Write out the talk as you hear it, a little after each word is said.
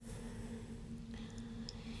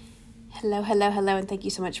Hello, hello, hello, and thank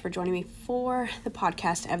you so much for joining me for the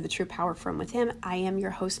podcast of The True Power From Within. I am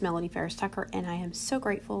your host, Melody Ferris Tucker, and I am so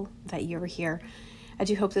grateful that you're here. I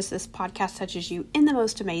do hope this podcast touches you in the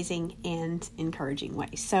most amazing and encouraging way.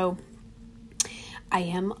 So, I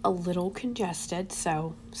am a little congested,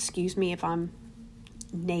 so excuse me if I'm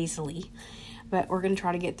nasally, but we're going to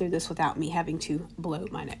try to get through this without me having to blow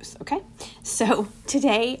my nose, okay? So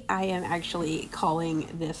today I am actually calling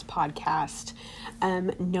this podcast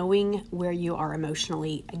Knowing Where You Are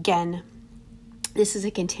Emotionally. Again, this is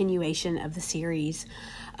a continuation of the series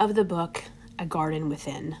of the book A Garden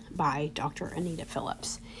Within by Dr. Anita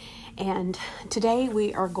Phillips. And today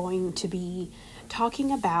we are going to be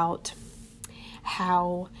talking about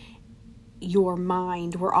how your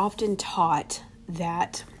mind, we're often taught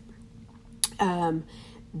that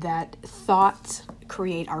that thoughts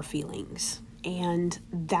create our feelings, and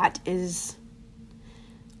that is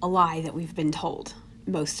a lie that we've been told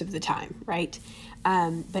most of the time, right?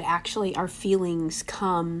 But actually our feelings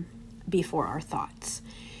come before our thoughts.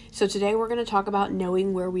 So today we're going to talk about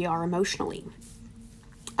knowing where we are emotionally.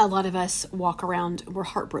 A lot of us walk around, we're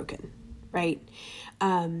heartbroken, right?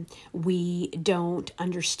 We don't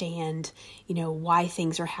understand, why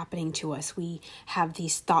things are happening to us. We have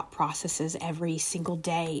these thought processes every single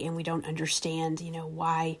day, and we don't understand,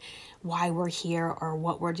 why we're here or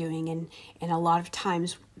what we're doing. And a lot of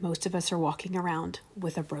times, most of us are walking around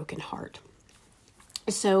with a broken heart.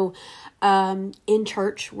 So, in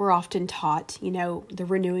church, we're often taught, the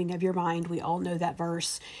renewing of your mind. We all know that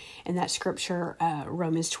verse and that scripture,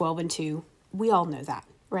 Romans 12:2. We all know that,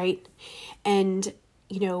 right? And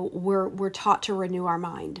we're taught to renew our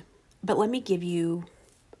mind. But let me give you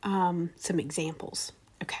some examples,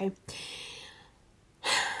 okay?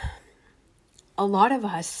 A lot of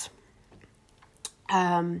us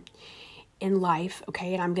in life,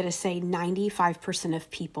 okay, and I'm going to say 95% of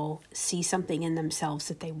people see something in themselves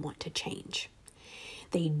that they want to change.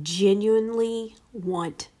 They genuinely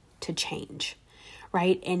want to change,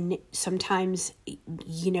 right? And sometimes,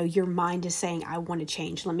 your mind is saying, I want to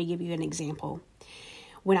change. Let me give you an example.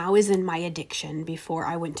 When I was in my addiction before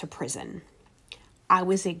I went to prison, I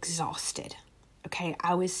was exhausted, okay?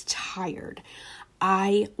 I was tired.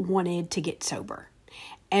 I wanted to get sober.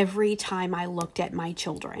 Every time I looked at my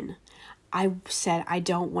children, I said, I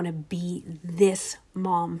don't want to be this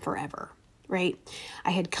mom forever, right?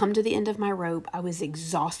 I had come to the end of my rope. I was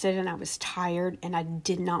exhausted and I was tired, and I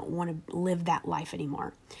did not want to live that life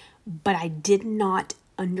anymore. But I did not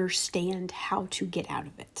understand how to get out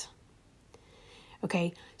of it.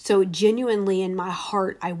 Okay, so genuinely in my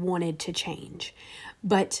heart, I wanted to change,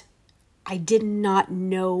 but I did not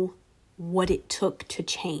know what it took to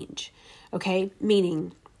change. Okay,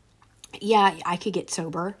 meaning, yeah, I could get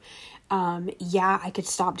sober. Yeah, I could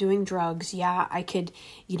stop doing drugs. Yeah, I could,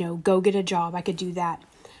 go get a job. I could do that.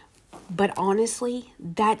 But honestly,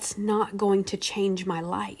 that's not going to change my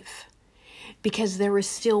life, because there was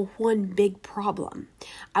still one big problem.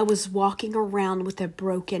 I was walking around with a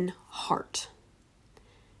broken heart.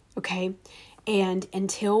 Okay, and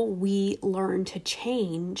until we learn to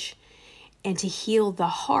change and to heal the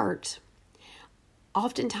heart,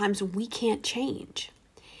 oftentimes we can't change.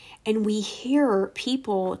 And we hear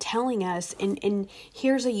people telling us, and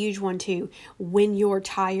here's a huge one too, when you're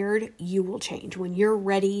tired, you will change. When you're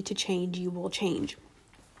ready to change, you will change.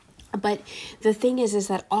 But the thing is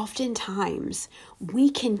that oftentimes we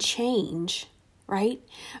can change, right?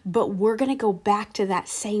 But we're going to go back to that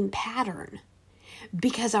same pattern,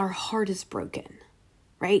 because our heart is broken,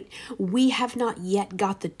 right? We have not yet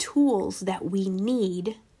got the tools that we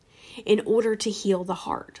need in order to heal the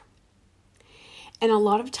heart. And a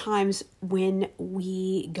lot of times when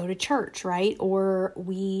we go to church, right, or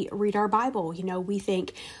we read our Bible, we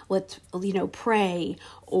think, let's, pray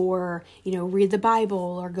or, read the Bible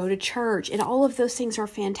or go to church. And all of those things are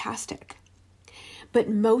fantastic. But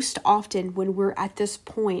most often when we're at this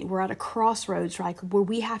point, we're at a crossroads, right, where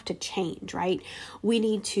we have to change, right?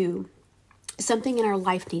 Something in our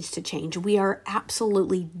life needs to change. We are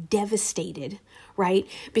absolutely devastated, right?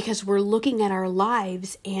 Because we're looking at our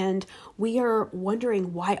lives and we are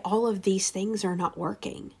wondering why all of these things are not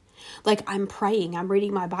working. Like, I'm praying, I'm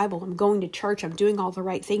reading my Bible, I'm going to church, I'm doing all the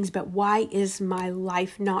right things, but why is my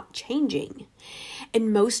life not changing?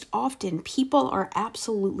 And most often, people are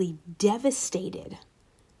absolutely devastated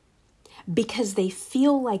because they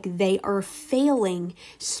feel like they are failing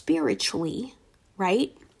spiritually,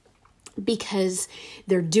 right? Because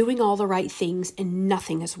they're doing all the right things and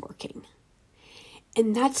nothing is working.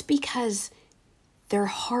 And that's because their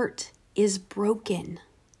heart is broken.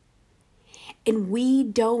 And we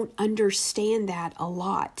don't understand that a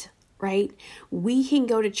lot, right? We can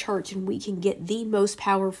go to church and we can get the most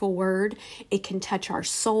powerful word. It can touch our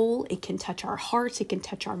soul. It can touch our hearts. It can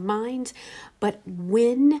touch our minds. But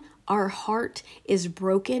when our heart is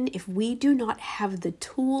broken, if we do not have the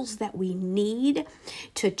tools that we need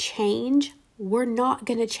to change, we're not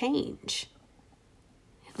going to change.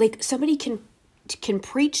 Like, somebody can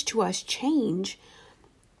preach to us change,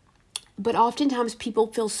 but oftentimes people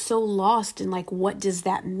feel so lost in, like, what does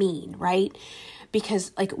that mean, right?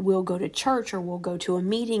 Because, like, we'll go to church, or we'll go to a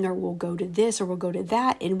meeting, or we'll go to this, or we'll go to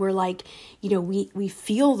that. And we're like, we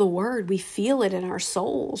feel the word, we feel it in our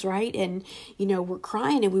souls, right? And, we're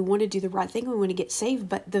crying and we want to do the right thing. We want to get saved.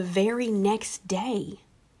 But the very next day,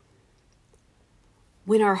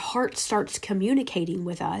 when our heart starts communicating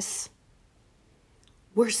with us,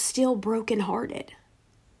 we're still brokenhearted.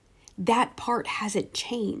 That part hasn't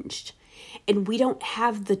changed. And we don't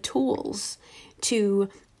have the tools to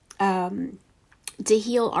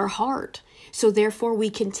heal our heart. So therefore, we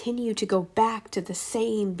continue to go back to the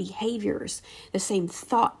same behaviors, the same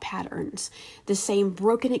thought patterns, the same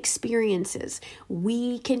broken experiences.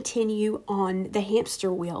 We continue on the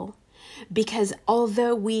hamster wheel, because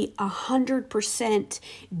although we 100%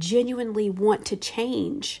 genuinely want to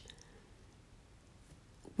change,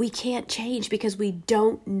 we can't change because we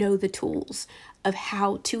don't know the tools of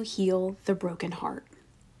how to heal the broken heart.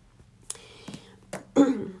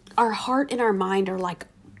 Our heart and our mind are like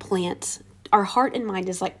plants. Our heart and mind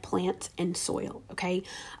is like plants and soil, okay?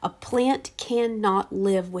 A plant cannot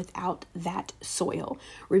live without that soil.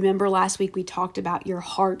 Remember last week we talked about your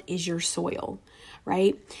heart is your soil,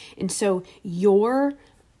 right? And so your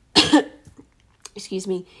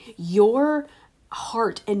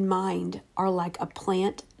heart and mind are like a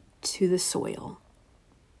plant to the soil,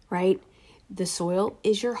 right? The soil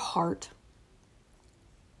is your heart.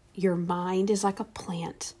 Your mind is like a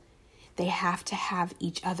plant. They have to have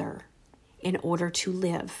each other in order to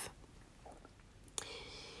live.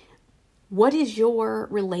 What is your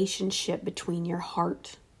relationship between your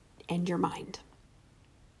heart and your mind?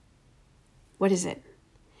 What is it?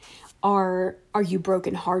 Are you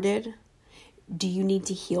brokenhearted? Do you need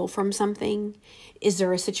to heal from something? Is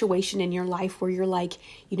there a situation in your life where you're like,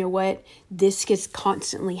 you know what, this is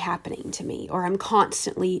constantly happening to me, or I'm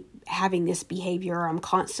constantly having this behavior, or I'm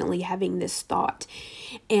constantly having this thought,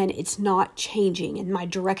 and it's not changing, and my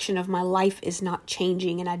direction of my life is not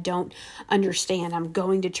changing, and I don't understand. I'm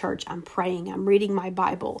going to church, I'm praying, I'm reading my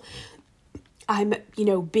Bible, I'm,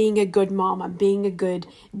 being a good mom, I'm being a good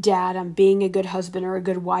dad, I'm being a good husband or a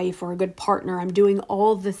good wife or a good partner, I'm doing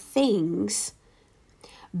all the things,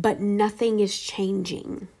 but nothing is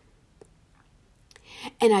changing.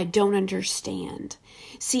 And I don't understand.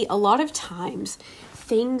 See, a lot of times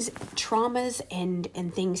traumas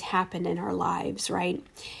and things happen in our lives, right?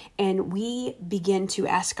 And we begin to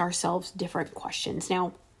ask ourselves different questions.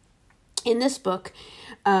 Now, in this book,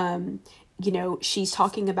 she's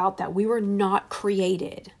talking about that we were not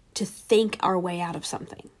created to think our way out of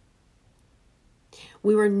something.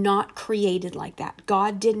 We were not created like that.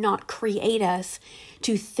 God did not create us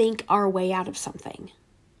to think our way out of something.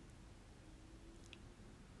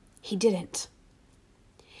 He didn't.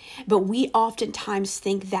 But we oftentimes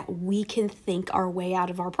think that we can think our way out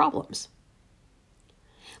of our problems.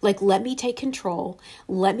 Like, let me take control.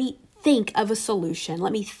 Let me think of a solution.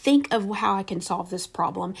 Let me think of how I can solve this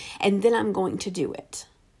problem, and then I'm going to do it.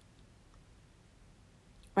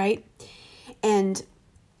 Right? And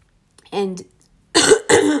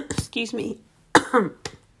excuse me.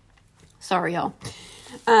 Sorry, y'all.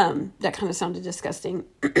 That kind of sounded disgusting.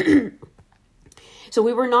 So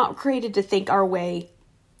we were not created to think our way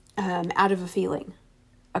out of a feeling.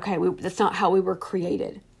 Okay, that's not how we were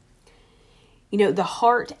created. The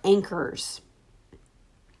heart anchors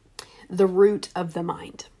the root of the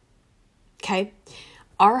mind. Okay?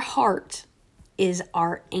 Our heart is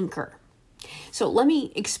our anchor. So let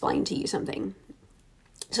me explain to you something.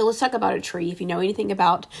 So let's talk about a tree. If you know anything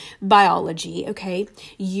about biology, okay,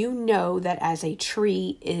 you know that as a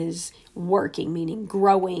tree is working, meaning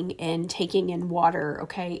growing and taking in water,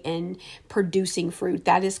 okay, and producing fruit,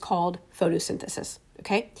 that is called photosynthesis,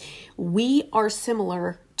 okay? We are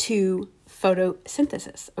similar to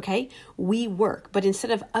photosynthesis, okay? We work, but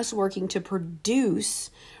instead of us working to produce,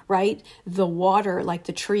 right, the water, like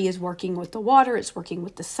the tree is working with the water, it's working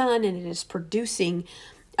with the sun, and it is producing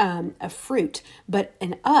a fruit. But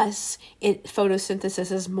in us,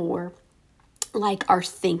 photosynthesis is more like our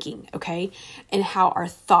thinking, okay, and how our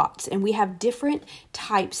thoughts, and we have different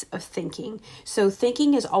types of thinking. So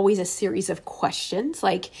thinking is always a series of questions.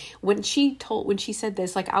 Like when she said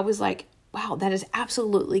this, like I was like, wow, that is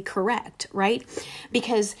absolutely correct, right?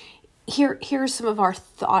 Because here's some of our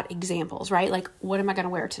thought examples, right? Like, what am I going to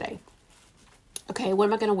wear today? Okay, what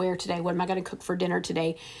am I going to wear today? What am I going to cook for dinner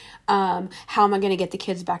today? How am I going to get the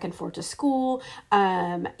kids back and forth to school? How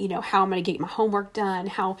am I going to get my homework done?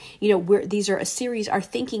 Our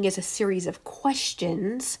thinking is a series of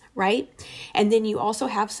questions, right? And then you also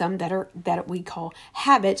have some that we call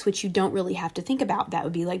habits, which you don't really have to think about. That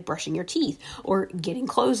would be like brushing your teeth or getting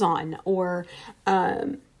clothes on or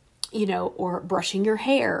brushing your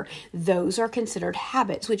hair. Those are considered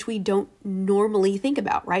habits, which we don't normally think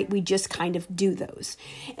about, right? We just kind of do those.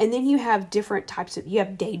 And then you have different types you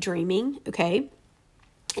have daydreaming, okay?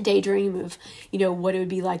 Daydream of, what it would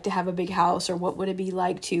be like to have a big house, or what would it be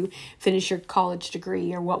like to finish your college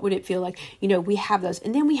degree, or what would it feel like, we have those.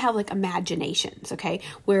 And then we have like imaginations, okay,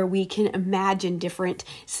 where we can imagine different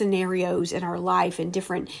scenarios in our life and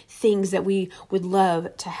different things that we would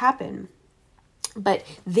love to happen. But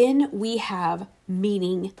then we have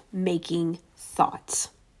meaning-making thoughts,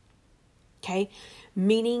 okay?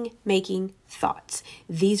 Meaning-making thoughts.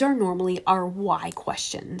 These are normally our why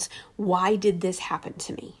questions. Why did this happen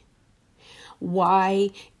to me? Why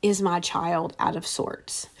is my child out of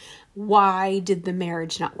sorts? Why did the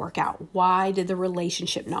marriage not work out? Why did the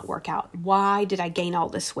relationship not work out? Why did I gain all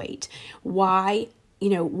this weight? Why?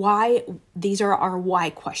 Why? These are our why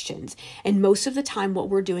questions. And most of the time what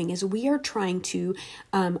we're doing is we are trying to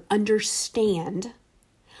understand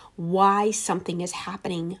why something is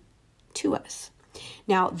happening to us.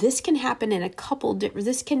 Now, this can happen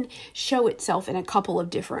this can show itself in a couple of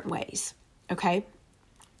different ways, okay?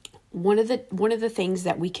 One of the things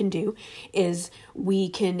that we can do is we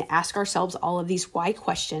can ask ourselves all of these why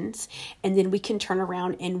questions, and then we can turn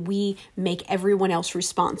around and we make everyone else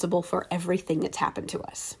responsible for everything that's happened to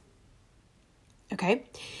us. Okay?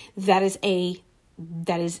 That is anger.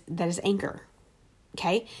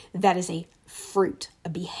 Okay? That is a fruit. A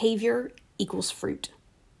behavior equals fruit.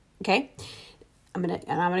 Okay? I'm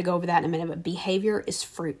gonna go over that in a minute, but behavior is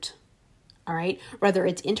fruit. All right, whether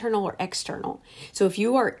it's internal or external. So if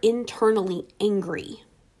you are internally angry,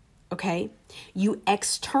 okay, you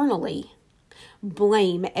externally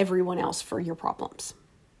blame everyone else for your problems.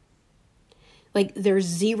 Like, there's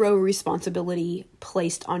zero responsibility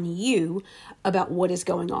placed on you about what is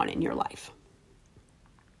going on in your life.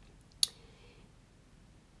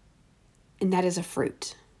 And that is a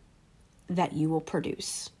fruit that you will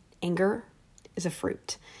produce. Anger is a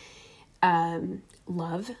fruit.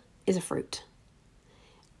 Love is a fruit.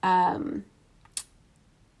 A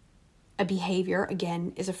behavior,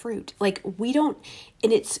 again, is a fruit. Like, we don't,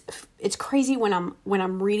 and it's crazy when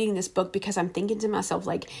I'm reading this book, because I'm thinking to myself,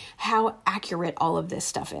 like, how accurate all of this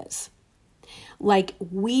stuff is. Like,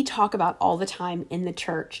 we talk about all the time in the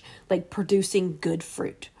church, like, producing good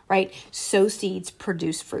fruit, right? Sow seeds,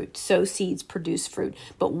 produce fruit. Sow seeds, produce fruit.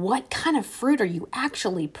 But what kind of fruit are you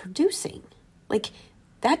actually producing? Like,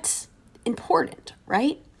 that's important,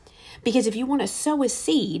 right? Because if you want to sow a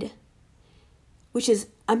seed, which is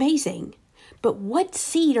amazing, but what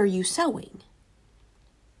seed are you sowing?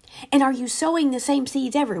 And are you sowing the same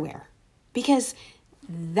seeds everywhere? Because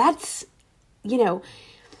that's,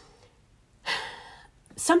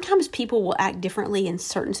 sometimes people will act differently in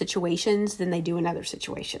certain situations than they do in other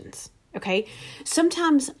situations, okay?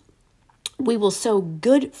 Sometimes we will sow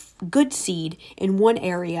good seed in one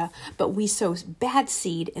area, but we sow bad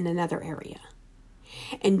seed in another area.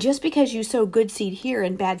 And just because you sow good seed here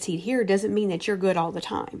and bad seed here doesn't mean that you're good all the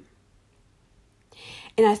time.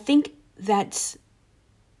 And I think that's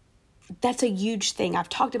a huge thing. I've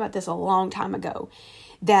talked about this a long time ago,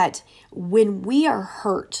 that when we are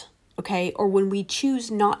hurt, okay, or when we choose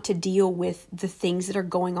not to deal with the things that are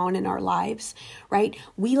going on in our lives, right,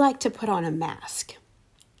 we like to put on a mask,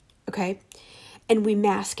 okay, and we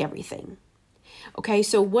mask everything. Okay,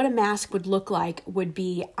 so what a mask would look like would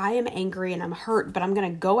be, I am angry and I'm hurt, but I'm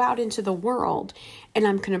going to go out into the world and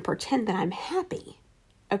I'm going to pretend that I'm happy.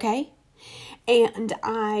 Okay? And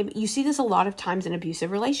you see this a lot of times in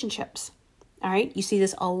abusive relationships. All right? You see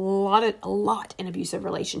this a lot in abusive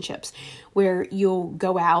relationships, where you'll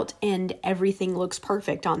go out and everything looks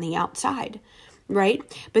perfect on the outside. Right?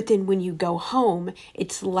 But then when you go home,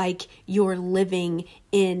 it's like you're living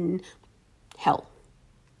in hell.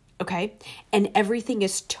 Okay? And everything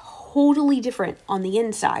is totally different on the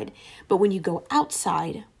inside. But when you go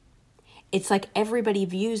outside, it's like everybody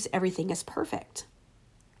views everything as perfect,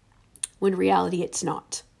 when in reality it's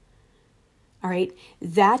not. All right?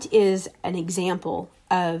 That is an example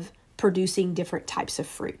of producing different types of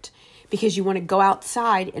fruit, because you want to go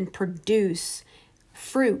outside and produce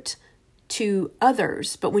fruit to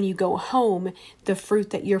others. But when you go home, the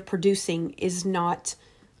fruit that you're producing is not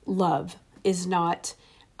love, is not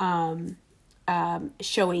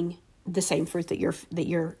showing the same fruit that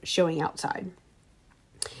you're showing outside.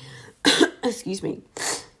 Excuse me.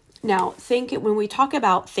 Now, when we talk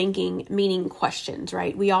about thinking, meaning questions,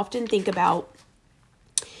 right? We often think about,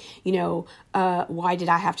 why did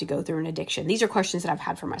I have to go through an addiction? These are questions that I've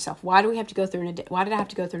had for myself. Why did I have to go through an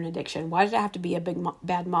addiction? Why did I have to be a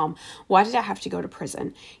bad mom? Why did I have to go to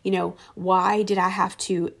prison? Why did I have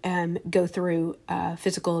to go through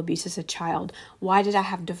physical abuse as a child? Why did I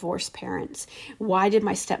have divorced parents? Why did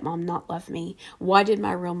my stepmom not love me? Why did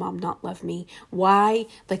my real mom not love me? Why?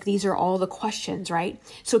 These are all the questions, right?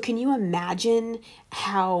 So can you imagine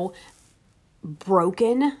how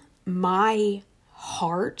broken my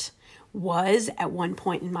heart was at one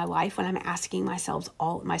point in my life when I'm asking myself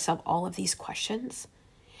all of these questions?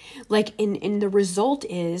 And the result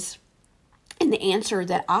is, and the answer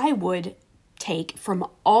that I would take from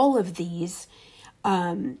all of these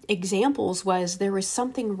examples was, there was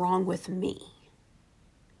something wrong with me.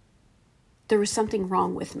 There was something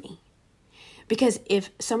wrong with me. Because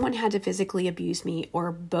if someone had to physically abuse me,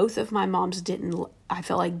 or both of my moms didn't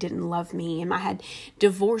love me, and I had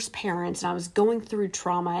divorced parents, and I was going through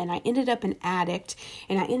trauma, and I ended up an addict,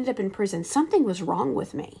 and I ended up in prison, something was wrong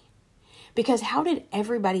with me. Because how did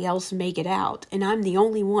everybody else make it out, and I'm the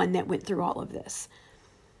only one that went through all of this?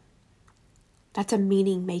 That's a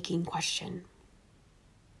meaning-making question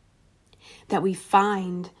that we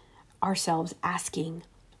find ourselves asking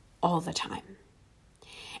all the time.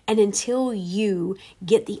 And until you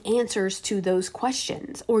get the answers to those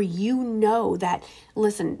questions, or that,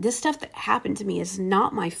 listen, this stuff that happened to me is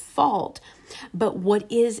not my fault, but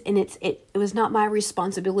what is, and it was not my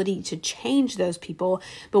responsibility to change those people,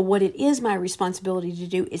 but what it is my responsibility to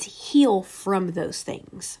do is heal from those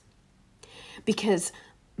things. Because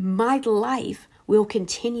my life will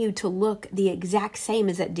continue to look the exact same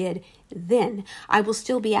as it did then. I will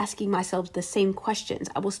still be asking myself the same questions.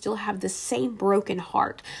 I will still have the same broken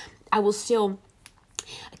heart. I will still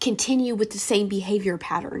continue with the same behavior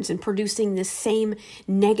patterns and producing the same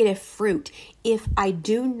negative fruit if I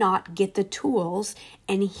do not get the tools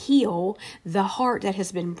and heal the heart that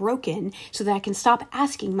has been broken, so that I can stop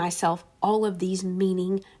asking myself all of these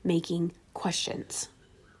meaning-making questions.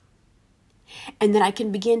 And then I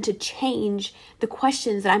can begin to change the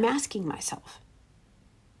questions that I'm asking myself.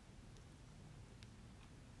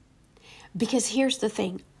 Because here's the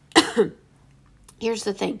thing.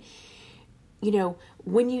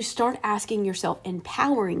 When you start asking yourself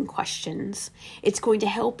empowering questions, it's going to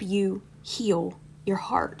help you heal your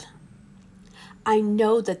heart. I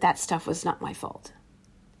know that stuff was not my fault.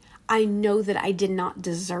 I know that I did not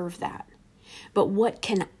deserve that. But what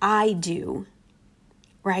can I do,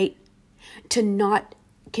 right, to not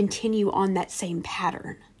continue on that same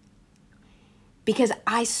pattern? Because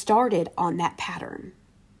I started on that pattern.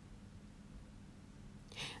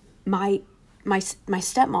 My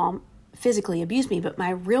stepmom physically abused me, but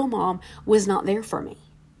my real mom was not there for me.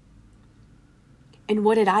 And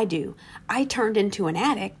what did I do? I turned into an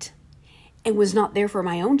addict and was not there for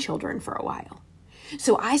my own children for a while.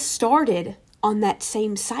 So I started on that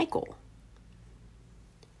same cycle,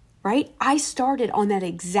 right? I started on that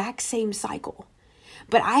exact same cycle,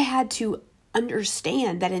 but I had to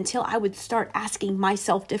understand that until I would start asking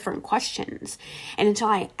myself different questions, and until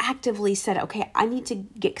I actively said, okay, I need to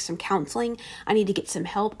get some counseling, I need to get some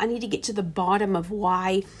help, I need to get to the bottom of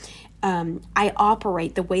why I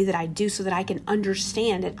operate the way that I do, so that I can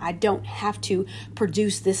understand that I don't have to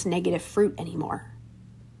produce this negative fruit anymore.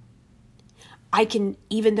 I can,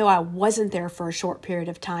 even though I wasn't there for a short period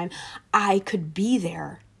of time, I could be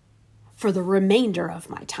there for the remainder of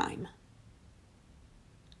my time.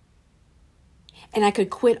 And I could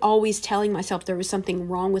quit always telling myself there was something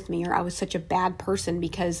wrong with me, or I was such a bad person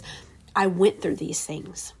because I went through these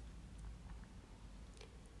things.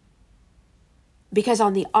 Because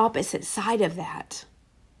on the opposite side of that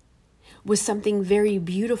was something very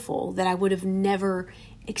beautiful that I would have never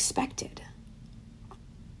expected.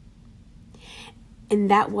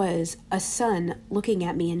 And that was a son looking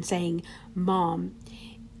at me and saying, Mom,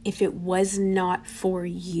 if it was not for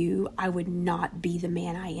you, I would not be the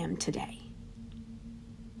man I am today.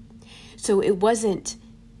 So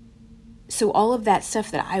all of that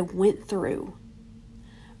stuff that I went through,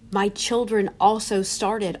 my children also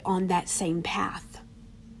started on that same path.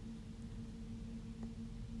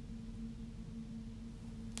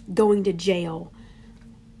 Going to jail,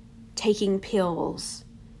 taking pills,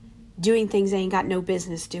 doing things they ain't got no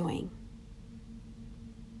business doing.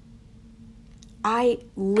 I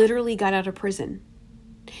literally got out of prison,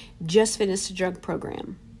 just finished a drug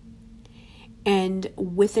program. And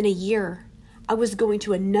within a year, I was going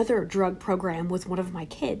to another drug program with one of my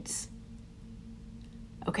kids.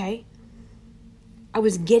 Okay? I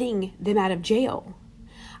was getting them out of jail.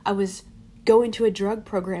 I was going to a drug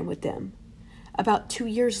program with them. About 2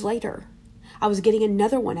 years later, I was getting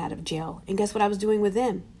another one out of jail. And guess what I was doing with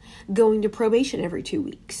them? Going to probation every 2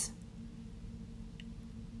 weeks.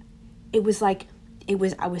 It was like,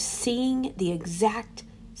 I was seeing the exact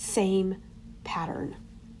same pattern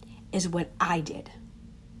as what I did.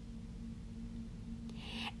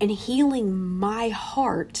 And healing my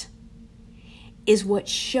heart is what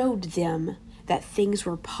showed them that things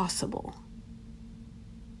were possible.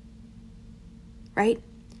 Right?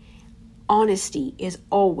 Honesty is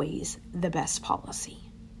always the best policy.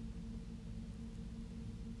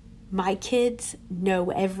 My kids know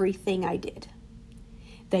everything I did.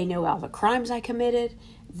 They know all the crimes I committed.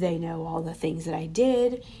 They know all the things that I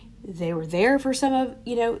did. They were there for some of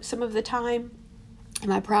the time.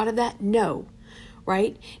 Am I proud of that? No.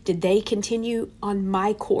 Right? Did they continue on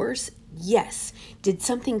my course? Yes. Did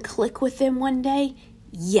something click with them one day?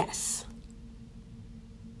 Yes.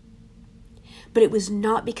 But it was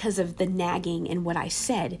not because of the nagging and what I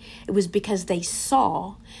said. It was because they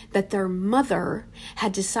saw that their mother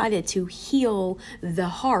had decided to heal the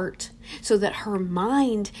heart so that her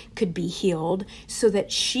mind could be healed, so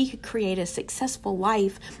that she could create a successful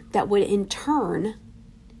life that would in turn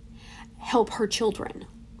help her children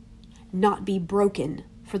not be broken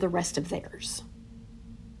for the rest of theirs.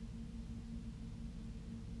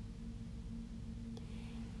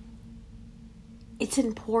 It's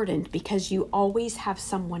important because you always have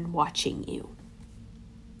someone watching you,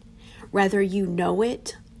 whether you know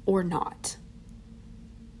it or not.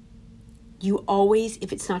 You always,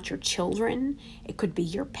 if it's not your children, it could be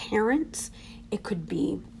your parents, it could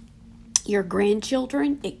be your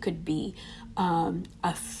grandchildren, it could be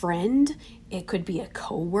a friend, it could be a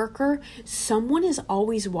coworker. Someone is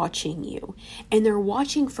always watching you, and they're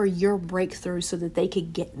watching for your breakthrough so that they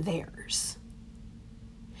could get theirs.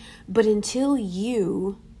 But until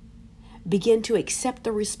you begin to accept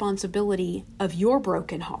the responsibility of your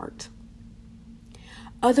broken heart,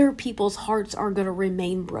 other people's hearts are going to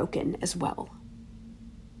remain broken as well.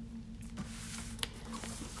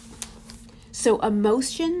 So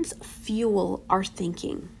emotions fuel our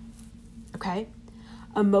thinking. Okay?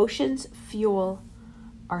 Emotions fuel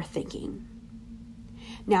our thinking.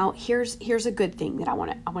 Now, here's a good thing that I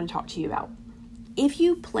want to talk to you about. If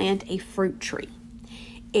you plant a fruit tree,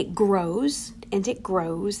 it grows and it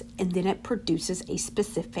grows and then it produces a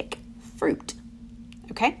specific fruit.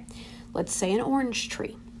 Okay? Let's say an orange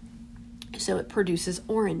tree. So it produces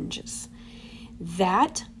oranges.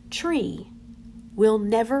 That tree will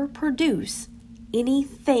never produce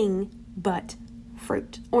anything but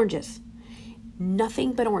fruit. Oranges.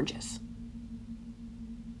 Nothing but oranges.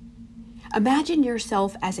 Imagine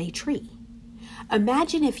yourself as a tree.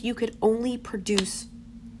 Imagine if you could only produce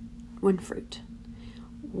one fruit.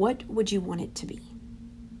 What would you want it to be?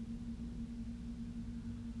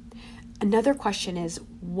 Another question is,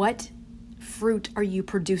 what fruit are you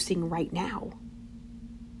producing right now?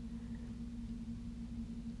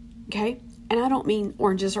 Okay? And I don't mean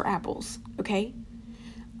oranges or apples, okay?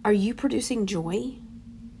 Are you producing joy?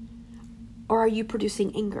 Or are you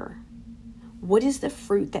producing anger? What is the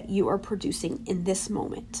fruit that you are producing in this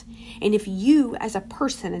moment? And if you as a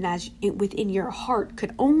person and as within your heart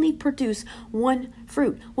could only produce one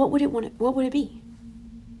fruit, what would it be?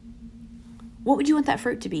 What would you want that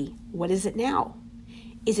fruit to be? What is it now?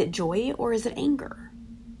 Is it joy or is it anger?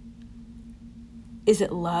 Is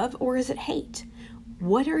it love or is it hate?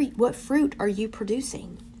 What fruit are you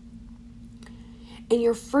producing? And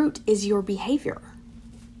your fruit is your behavior.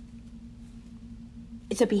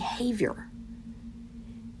 It's a behavior.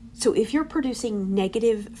 So if you're producing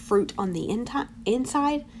negative fruit on the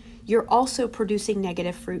inside, you're also producing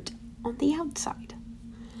negative fruit on the outside.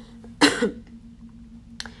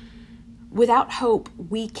 Without hope,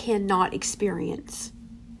 we cannot experience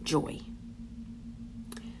joy.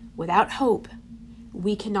 Without hope,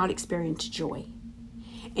 we cannot experience joy.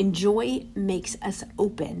 And joy makes us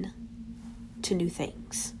open to new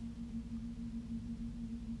things.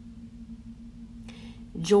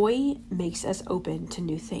 Joy makes us open to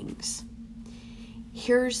new things.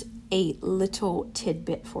 Here's a little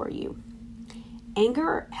tidbit for you.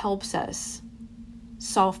 Anger helps us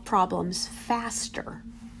solve problems faster,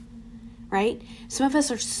 right? Some of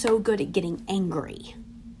us are so good at getting angry,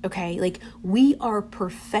 okay? Like, we are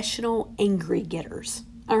professional angry getters,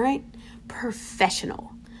 all right?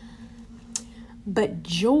 Professional. But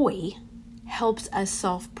joy helps us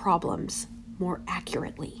solve problems more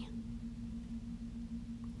accurately.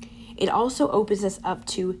 It also opens us up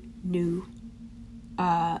to new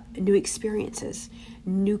new experiences,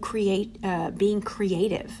 being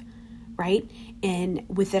creative, right? And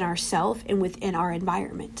within ourselves and within our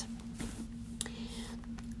environment.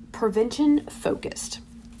 Prevention focused.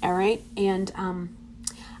 All right. And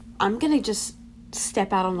I'm going to just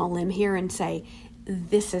step out on a limb here and say,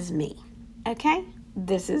 this is me. Okay.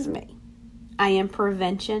 This is me. I am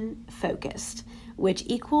prevention focused, which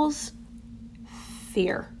equals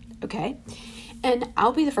fear. Okay. And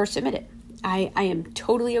I'll be the first to admit it. I am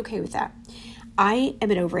totally okay with that. I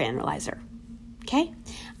am an overanalyzer. Okay.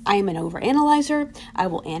 I am an overanalyzer. I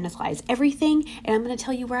will analyze everything. And I'm going to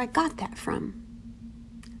tell you where I got that from.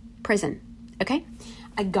 Prison. Okay.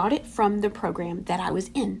 I got it from the program that I was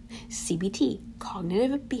in, CBT,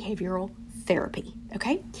 Cognitive Behavioral Therapy,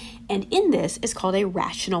 okay? And in this is called a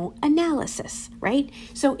rational analysis, right?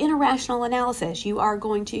 So in a rational analysis, you are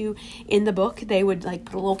going to, in the book, they would like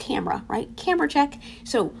put a little camera, right? Camera check.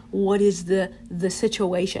 So what is the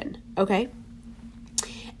situation, okay?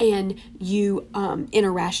 And you, in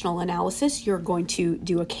a rational analysis, you're going to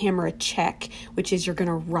do a camera check, which is you're going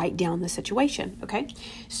to write down the situation, okay?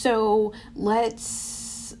 So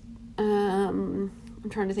let's, I'm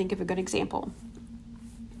trying to think of a good example.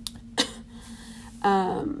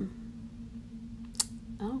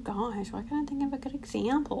 Oh gosh, why can't I think of a good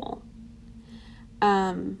example?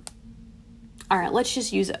 All right, let's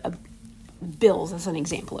just use bills as an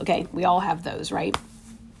example, okay? We all have those, right?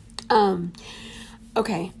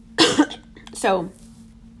 Okay, so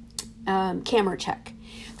camera check.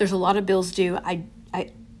 There's a lot of bills due.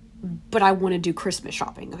 But I want to do Christmas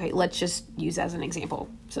shopping. Okay, let's just use as an example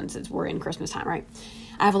since we're in Christmas time, right?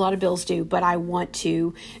 I have a lot of bills due, but I want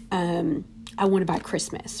to buy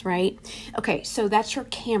Christmas, right? Okay, so that's your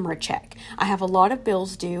camera check. I have a lot of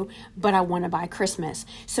bills due, but I want to buy Christmas.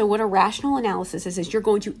 So what a rational analysis is you're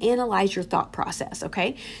going to analyze your thought process,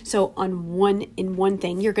 okay? So in one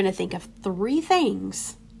thing, you're going to think of three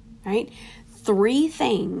things, right? Three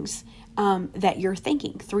things that you're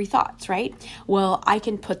thinking, three thoughts, right? Well, I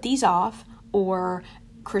can put these off, or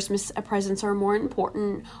Christmas presents are more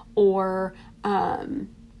important, or,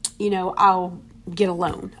 I'll get a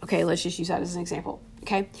loan. Okay, let's just use that as an example.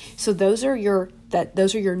 Okay, so those are your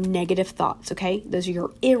negative thoughts. Okay, those are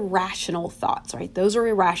your irrational thoughts, right? Those are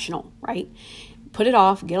irrational, right? Put it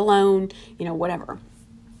off, get a loan, whatever.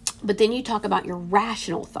 But then you talk about your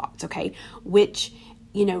rational thoughts, okay, which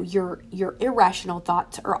your irrational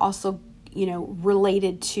thoughts are also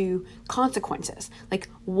related to consequences. Like,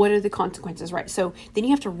 what are the consequences, right? So then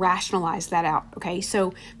you have to rationalize that out, okay?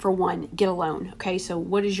 So for one, get a loan, okay? So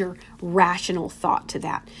what is your rational thought to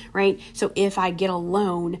that, right? So if I get a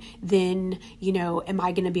loan, then, am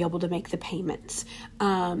I going to be able to make the payments?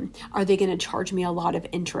 Are they going to charge me a lot of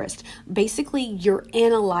interest? Basically, you're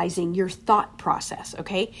analyzing your thought process,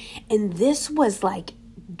 okay? And this was like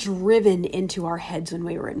driven into our heads when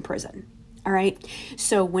we were in prison. All right.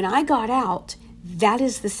 So when I got out, that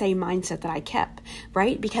is the same mindset that I kept,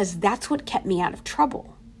 right? Because that's what kept me out of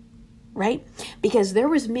trouble, right? Because there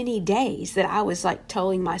was many days that I was like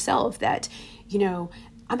telling myself that,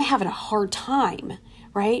 I'm having a hard time,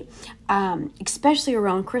 right? Especially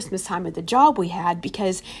around Christmas time at the job we had,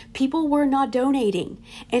 because people were not donating,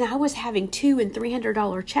 and I was having $200 and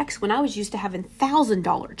 $300 checks when I was used to having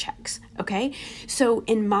 $1,000 checks. Okay. So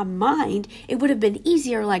in my mind, it would have been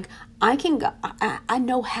easier. Like, I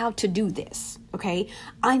know how to do this. Okay.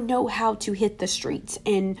 I know how to hit the streets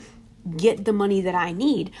and get the money that I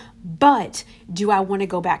need, but do I want to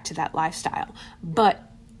go back to that lifestyle? But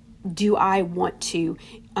do I want to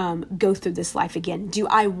go through this life again? Do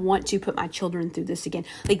I want to put my children through this again?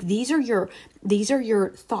 Like, these are your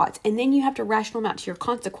thoughts. And then you have to rational out to your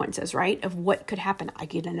consequences, right? Of what could happen. I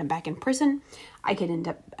could end up back in prison. I could end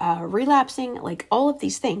up relapsing, like all of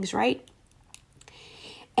these things, right?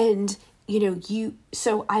 And,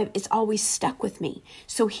 it's always stuck with me.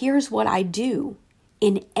 So here's what I do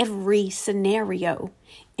in every scenario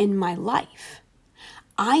in my life.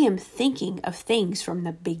 I am thinking of things from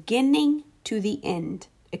the beginning to the end.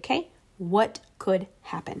 Okay? What could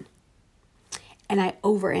happen? And I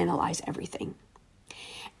overanalyze everything.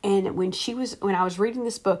 And when I was reading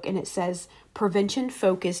this book, and it says prevention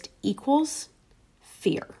focused equals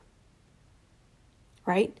fear.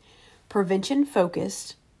 Right? Prevention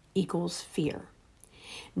focused equals fear.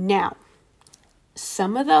 Now,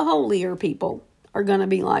 some of the holier people are going to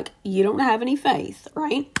be like, you don't have any faith,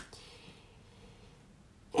 right?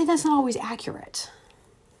 And that's not always accurate,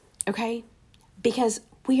 okay? Because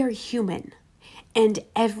we are human, and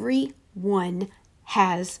everyone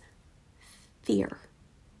has fear.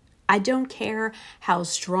 I don't care how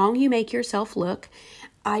strong you make yourself look.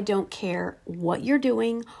 I don't care what you're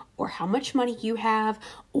doing or how much money you have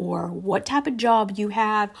or what type of job you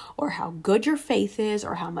have or how good your faith is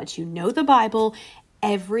or how much you know the Bible.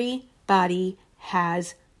 Everybody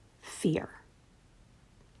has fear.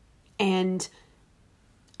 And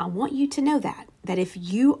I want you to know that if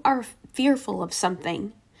you are fearful of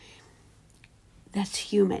something, that's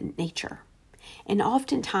human nature. And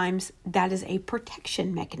oftentimes that is a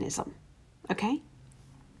protection mechanism. Okay?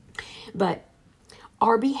 But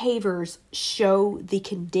our behaviors show the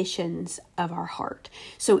conditions of our heart.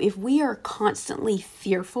 So if we are constantly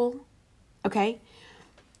fearful, okay,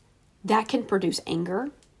 that can produce anger.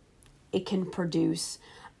 It can produce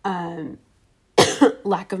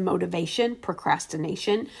lack of motivation,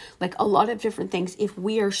 procrastination, like a lot of different things. If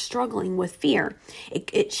we are struggling with fear,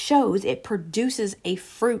 it produces a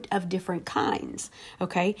fruit of different kinds,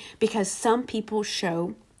 okay? Because some people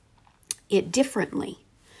show it differently.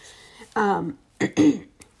 I'm going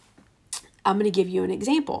to give you an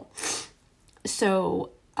example. So,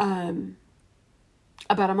 about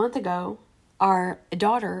a month ago, our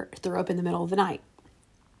daughter threw up in the middle of the night.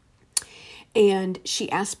 And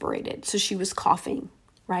she aspirated. So she was coughing,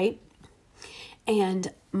 right?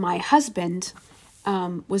 And my husband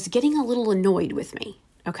was getting a little annoyed with me,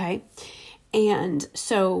 okay? And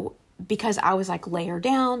so because I was like, lay her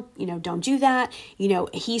down, don't do that.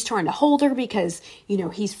 He's trying to hold her because,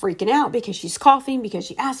 he's freaking out because she's coughing, because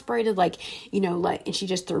she aspirated, and she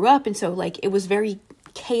just threw up. And so it was very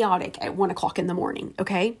chaotic at 1 o'clock in the morning,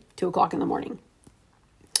 okay? 2 o'clock in the morning.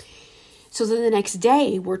 So then the next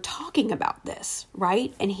day we're talking about this,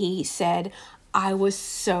 right? And he said, I was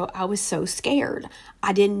so scared.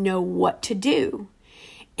 I didn't know what to do.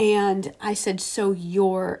 And I said, so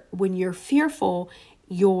when you're fearful,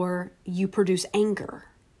 you produce anger.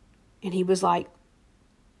 And he was like,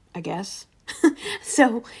 I guess.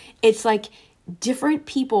 So it's like different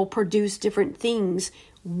people produce different things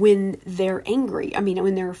when they're angry.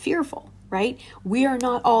 When they're fearful, right? We are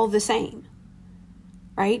not all the same,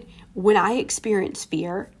 right? When I experience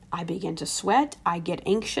fear, I begin to sweat. I get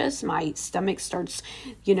anxious. My stomach starts,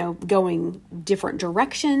 going different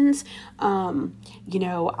directions. I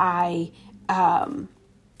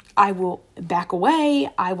will back away.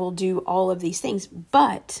 I will do all of these things.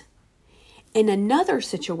 But in another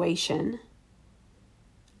situation,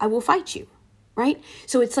 I will fight you, right?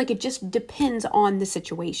 So it's like it just depends on the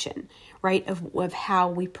situation, right? Of how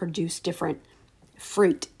we produce different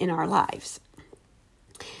fruit in our lives.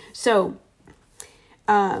 So,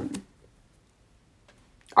 our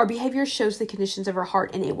behavior shows the conditions of our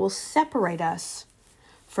heart, and it will separate us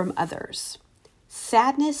from others.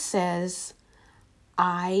 Sadness says,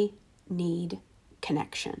 I need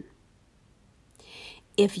connection.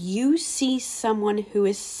 If you see someone who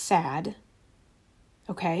is sad,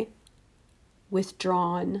 okay,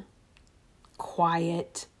 withdrawn,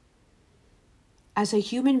 quiet, as a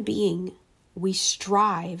human being, we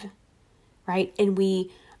strive, right? And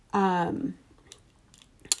we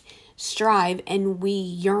strive and we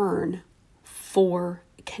yearn for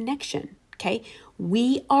connection, okay?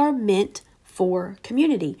 We are meant for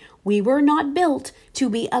community. We were not built to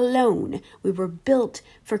be alone. We were built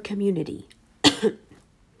for community.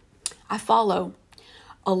 I follow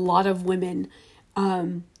a lot of women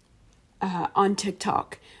on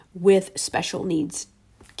TikTok with special needs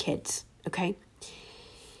kids, okay?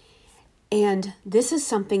 And this is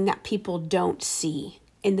something that people don't see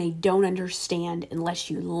and they don't understand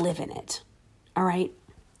unless you live in it. All right?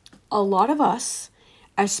 A lot of us,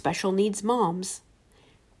 as special needs moms,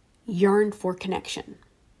 yearn for connection.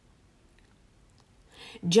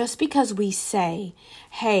 Just because we say,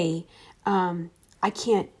 hey, I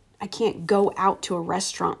can't go out to a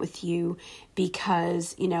restaurant with you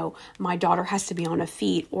because, my daughter has to be on a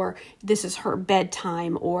feed, or this is her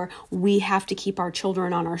bedtime, or we have to keep our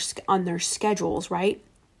children on their schedules, right?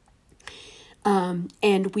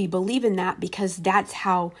 And we believe in that because that's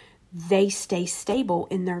how they stay stable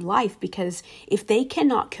in their life. Because if they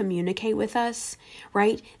cannot communicate with us,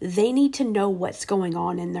 right, they need to know what's going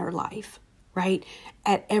on in their life, right,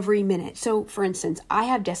 at every minute. So, for instance, I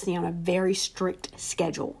have Destiny on a very strict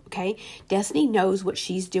schedule, okay? Destiny knows what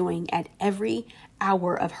she's doing at every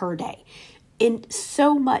hour of her day. And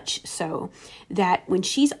so much so that when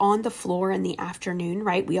she's on the floor in the afternoon,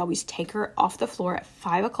 right, we always take her off the floor at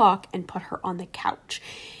 5 o'clock and put her on the couch.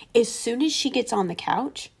 As soon as she gets on the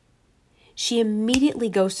couch, she immediately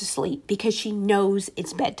goes to sleep because she knows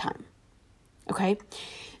it's bedtime. Okay?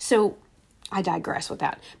 So I digress with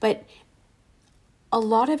that. But a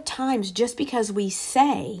lot of times, just because we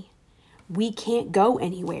say we can't go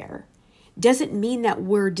anywhere doesn't mean that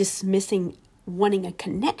we're dismissing wanting a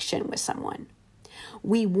connection with someone.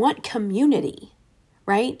 We want community,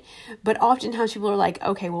 right? But oftentimes people are like,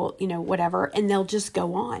 okay, well, whatever. And they'll just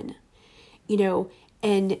go on,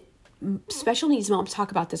 and special needs moms talk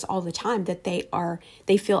about this all the time, that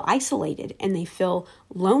they feel isolated and they feel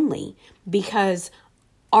lonely because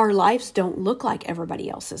our lives don't look like everybody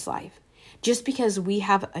else's life. Just because we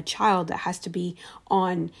have a child that has to be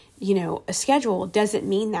on, a schedule doesn't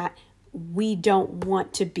mean that we don't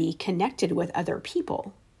want to be connected with other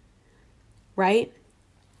people, right?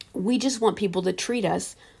 We just want people to treat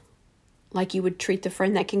us like you would treat the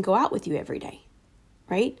friend that can go out with you every day,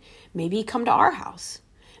 right? Maybe come to our house.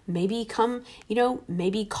 Maybe come,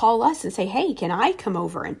 maybe call us and say, hey, can I come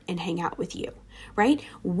over and hang out with you, right?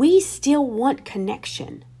 We still want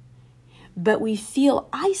connection, but we feel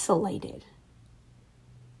isolated,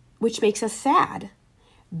 which makes us sad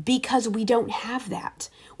because we don't have that.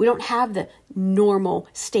 We don't have the normal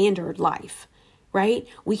standard life, right?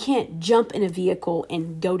 We can't jump in a vehicle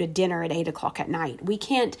and go to dinner at 8:00 at night. We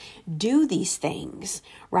can't do these things,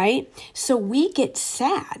 right? So we get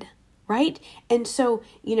sad, right? And so,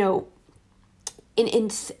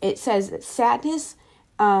 it says that sadness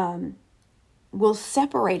will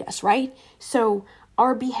separate us, right? So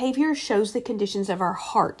our behavior shows the conditions of our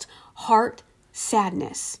heart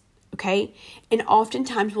sadness, okay? And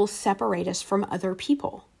oftentimes will separate us from other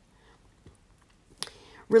people.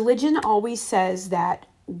 Religion always says that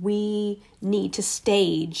we need to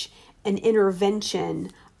stage an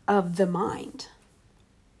intervention of the mind.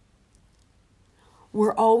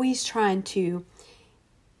 We're always trying to,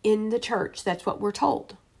 in the church, that's what we're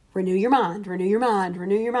told. Renew your mind, renew your mind,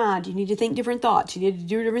 renew your mind. You need to think different thoughts. You need to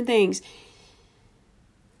do different things.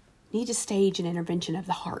 You need to stage an intervention of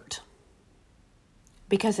the heart.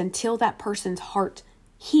 Because until that person's heart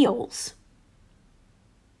heals,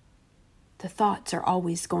 the thoughts are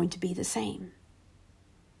always going to be the same.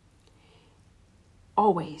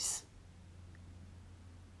 Always.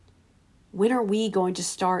 When are we going to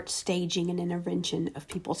start staging an intervention of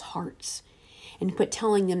people's hearts and quit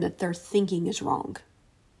telling them that their thinking is wrong?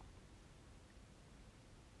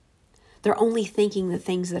 They're only thinking the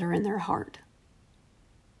things that are in their heart.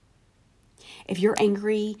 If you're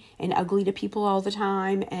angry and ugly to people all the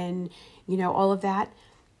time and, all of that,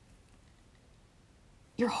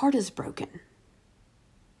 your heart is broken.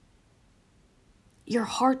 Your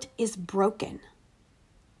heart is broken.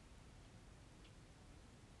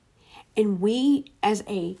 And we as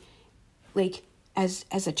a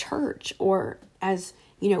church or as,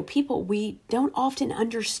 people, we don't often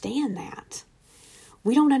understand that.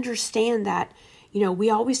 We don't understand that, we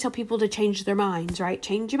always tell people to change their minds, right?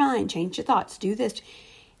 Change your mind, change your thoughts, do this.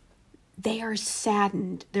 They are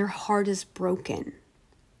saddened. Their heart is broken,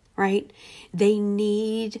 right? They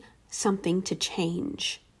need something to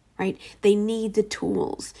change, right? They need the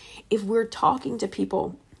tools. If we're talking to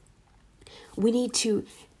people, we need to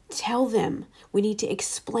tell them, we need to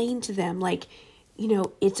explain to them,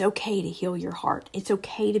 it's okay to heal your heart. It's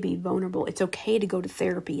okay to be vulnerable. It's okay to go to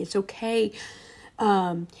therapy. It's okay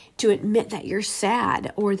to admit that you're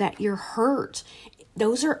sad or that you're hurt.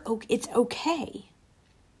 It's okay.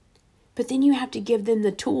 But then you have to give them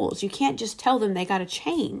the tools. You can't just tell them they got to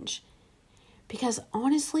change. Because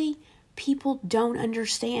honestly, people don't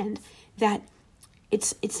understand that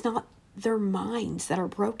it's not their minds that are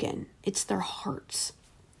broken. It's their hearts.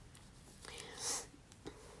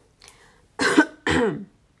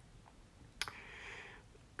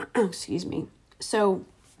 Excuse me. So,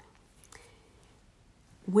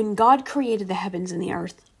 when God created the heavens and the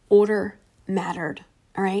earth, order mattered.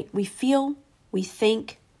 All right? We feel, we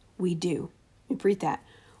think, we do. Repeat that.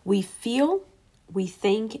 We feel, we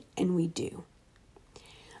think, and we do.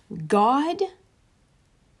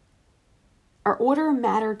 Our order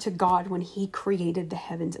mattered to God when He created the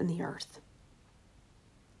heavens and the earth.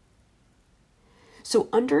 So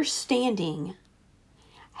understanding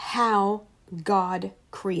how God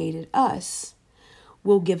created us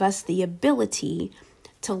will give us the ability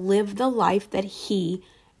to live the life that He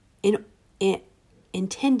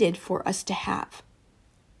intended for us to have.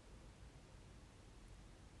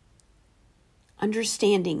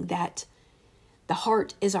 Understanding that the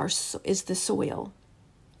heart is the soil,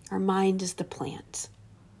 our mind is the plant,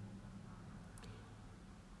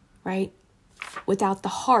 right? Without the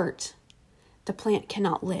heart, the plant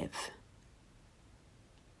cannot live.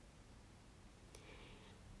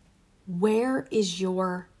 Where is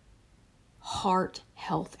your heart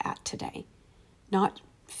health at today? Not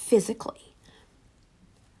physically,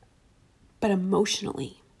 but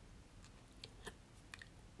emotionally.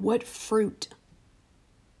 What fruit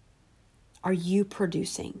are you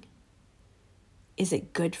producing? Is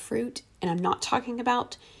it good fruit? And I'm not talking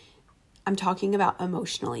about I'm talking about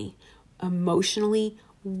emotionally. Emotionally,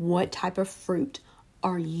 what type of fruit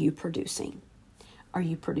are you producing? Are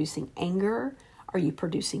you producing anger? Are you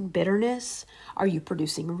producing bitterness? Are you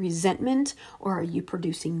producing resentment? Or are you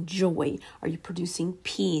producing joy? Are you producing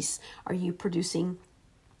peace? Are you producing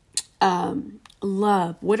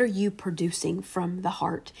love? What are you producing from the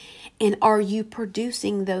heart? And are you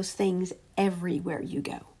producing those things everywhere you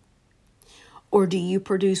go? Or do you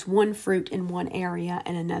produce one fruit in one area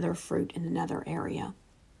and another fruit in another area?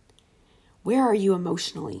 Where are you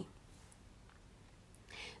emotionally?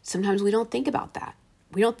 Sometimes we don't think about that.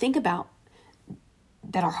 We don't think about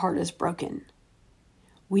that our heart is broken.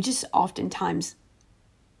 We just oftentimes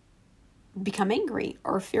become angry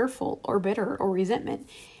or fearful or bitter or resentment,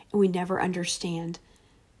 and we never understand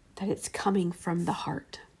that it's coming from the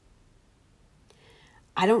heart.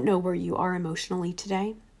 I don't know where you are emotionally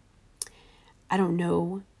today. I don't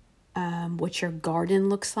know what your garden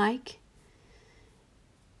looks like.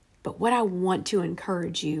 But what I want to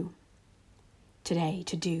encourage you today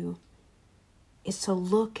to do is to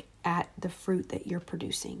look at the fruit that you're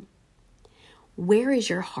producing. Where is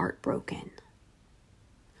your heart broken?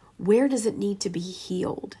 Where does it need to be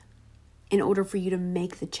healed in order for you to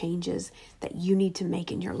make the changes that you need to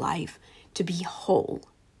make in your life to be whole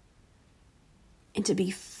and to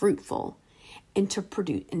be fruitful and to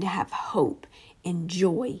produce and to have hope and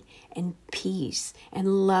joy and peace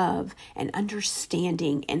and love and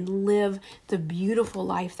understanding and live the beautiful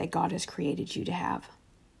life that God has created you to have?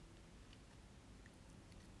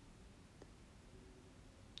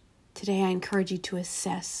 Today, I encourage you to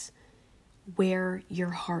assess where your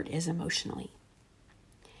heart is emotionally.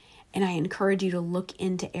 And I encourage you to look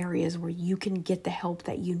into areas where you can get the help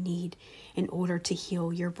that you need in order to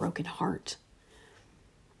heal your broken heart.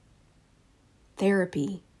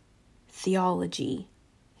 Therapy, theology,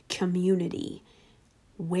 community.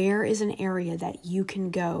 Where is an area that you can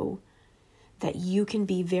go, that you can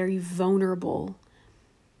be very vulnerable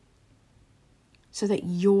so that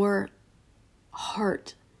your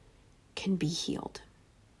heart can be healed?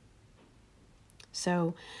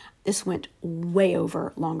 So this went way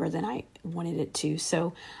over longer than I wanted it to.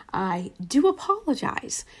 So I do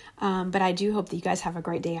apologize. But I do hope that you guys have a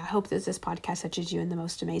great day. I hope that this podcast touches you in the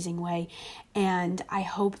most amazing way. And I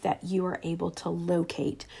hope that you are able to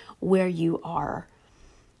locate where you are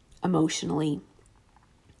emotionally.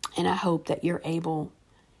 And I hope that you're able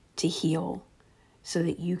to heal so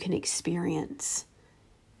that you can experience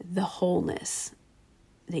the wholeness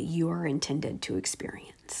that you are intended to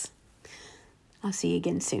experience. I'll see you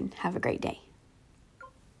again soon. Have a great day.